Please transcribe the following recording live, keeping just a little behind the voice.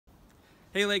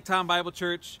Hey Lake Town Bible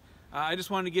Church, I just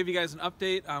wanted to give you guys an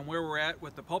update on where we're at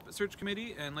with the Pulpit Search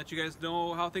Committee and let you guys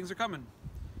know how things are coming.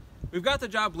 We've got the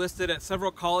job listed at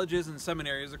several colleges and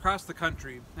seminaries across the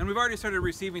country, and we've already started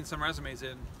receiving some resumes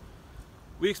in.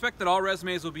 We expect that all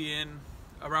resumes will be in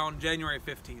around January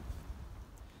 15th.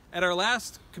 At our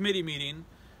last committee meeting,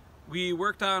 we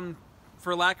worked on,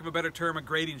 for lack of a better term, a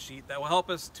grading sheet that will help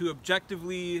us to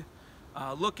objectively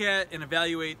look at and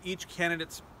evaluate each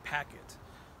candidate's packet.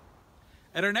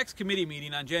 At our next committee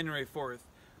meeting on January 4th,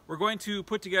 we're going to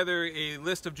put together a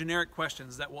list of generic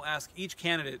questions that we'll ask each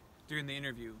candidate during the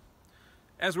interview.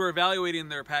 As we're evaluating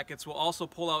their packets, we'll also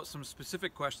pull out some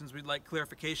specific questions we'd like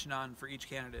clarification on for each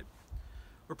candidate.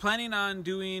 We're planning on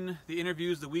doing the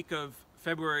interviews the week of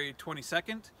February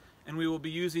 22nd, and we will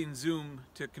be using Zoom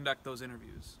to conduct those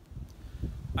interviews.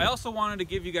 I also wanted to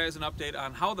give you guys an update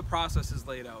on how the process is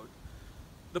laid out.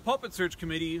 The Pulpit Search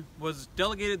Committee was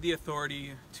delegated the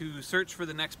authority to search for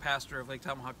the next pastor of Lake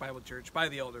Tomahawk Bible Church by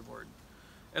the Elder Board.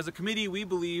 As a committee, we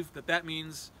believe that that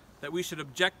means that we should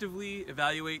objectively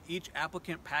evaluate each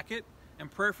applicant packet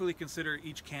and prayerfully consider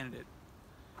each candidate.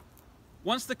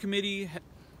 Once the committee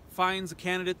finds a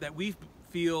candidate that we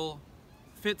feel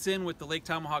fits in with the Lake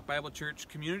Tomahawk Bible Church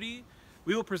community,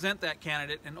 we will present that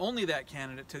candidate and only that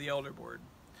candidate to the Elder Board.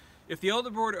 If the Elder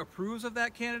Board approves of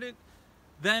that candidate,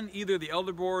 then either the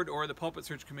Elder Board or the Pulpit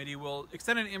Search Committee will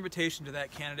extend an invitation to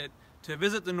that candidate to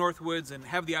visit the Northwoods and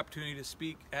have the opportunity to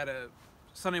speak at a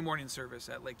Sunday morning service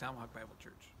at Lake Tomahawk Bible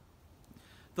Church.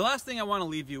 The last thing I want to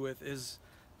leave you with is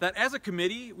that as a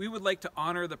committee, we would like to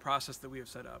honor the process that we have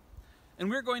set up. And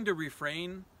we're going to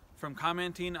refrain from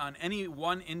commenting on any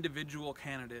one individual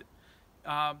candidate.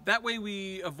 That way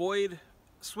we avoid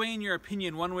swaying your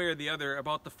opinion one way or the other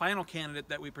about the final candidate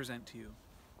that we present to you.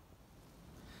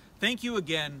 Thank you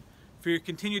again for your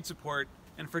continued support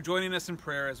and for joining us in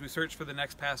prayer as we search for the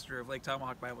next pastor of Lake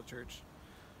Tomahawk Bible Church.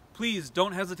 Please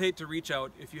don't hesitate to reach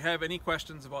out if you have any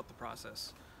questions about the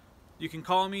process. You can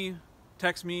call me,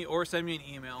 text me, or send me an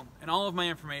email, and all of my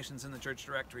information is in the church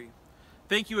directory.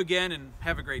 Thank you again and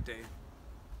have a great day.